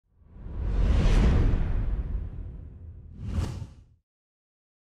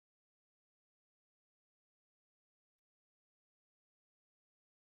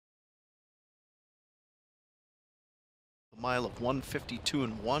mile of 152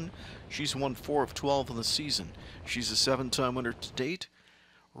 and 1. She's won 4 of 12 in the season. She's a 7-time winner to date.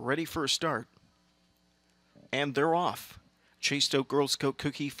 Ready for a start. And they're off. Chased out Girl Scout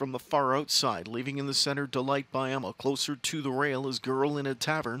Cookie from the far outside, leaving in the center Delight by Emma. Closer to the rail is Girl in a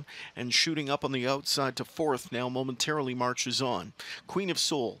Tavern, and shooting up on the outside to fourth now momentarily marches on. Queen of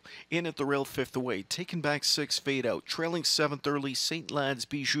Soul in at the rail fifth away, taken back 6 Fade Out, trailing 7th early St. Lad's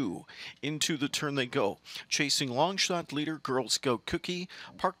Bijou. Into the turn they go, chasing long shot leader Girl Scout Cookie.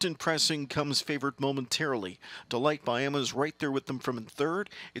 Parked and pressing comes favored momentarily. Delight by Emma is right there with them from in third.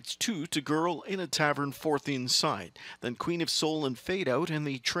 It's 2 to Girl in a Tavern fourth inside. Then Queen of Soul and Fade Out, and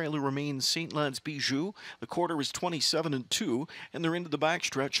the trailer remains St. Lad's Bijou. The quarter is 27 and 2, and they're into the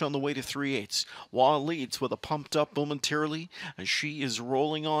backstretch on the way to 3/8. Wah leads with a pumped up momentarily as she is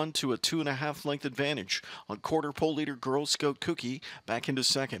rolling on to a 2.5 length advantage on quarter pole leader Girl Scout Cookie back into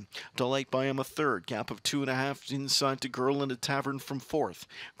second. Delight by Emma third, gap of 2.5 inside to Girl in a Tavern from fourth.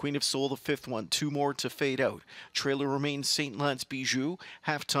 Queen of Soul the fifth one, 2 more to Fade Out. Trailer remains St. Lad's Bijou.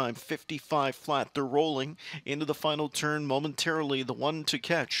 Halftime 55 flat. They're rolling into the final turn momentarily, the one to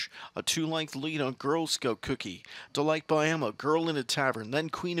catch. A 2-length lead on Girl Scout Cookie. Delight by Emma, Girl in a Tavern, then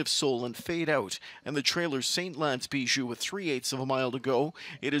Queen of Soul and Fade Out. And the trailer St. Lad's Bijou with 3/8 of a mile to go.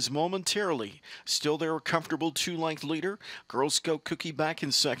 It is momentarily still there, a comfortable 2-length leader. Girl Scout Cookie back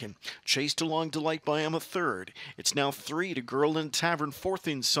in second. Chased along Delight by Emma third. It's now 3 to Girl in a Tavern fourth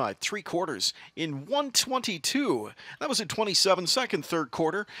inside. 3/4 in 1:22. That was a 27-second third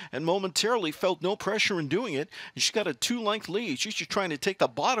quarter, and momentarily felt no pressure in doing it. And she got a 2-length lead. She's just trying to take the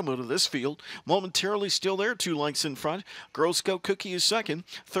bottom out of this field. Momentarily still there, 2 lengths in front. Girl Scout Cookie is second.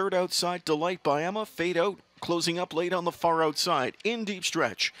 Third outside, Delight by Emma. Fade Out closing up late on the far outside. In deep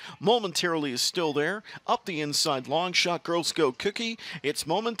stretch. Momentarily is still there. Up the inside, long shot Girl Scout Cookie. It's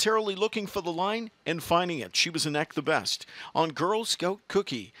momentarily looking for the line and finding it. She was a neck the best on Girl Scout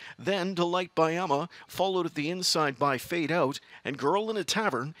Cookie. Then Delight by Emma, followed at the inside by Fade Out, and Girl in a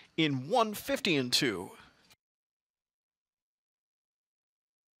Tavern in 1:50 and 2.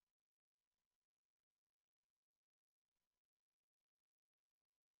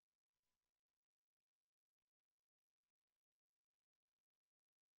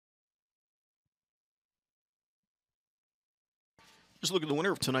 Just look at the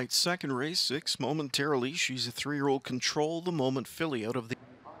winner of tonight's second race, 6 momentarily. She's a 3-year-old Control the Moment filly out of the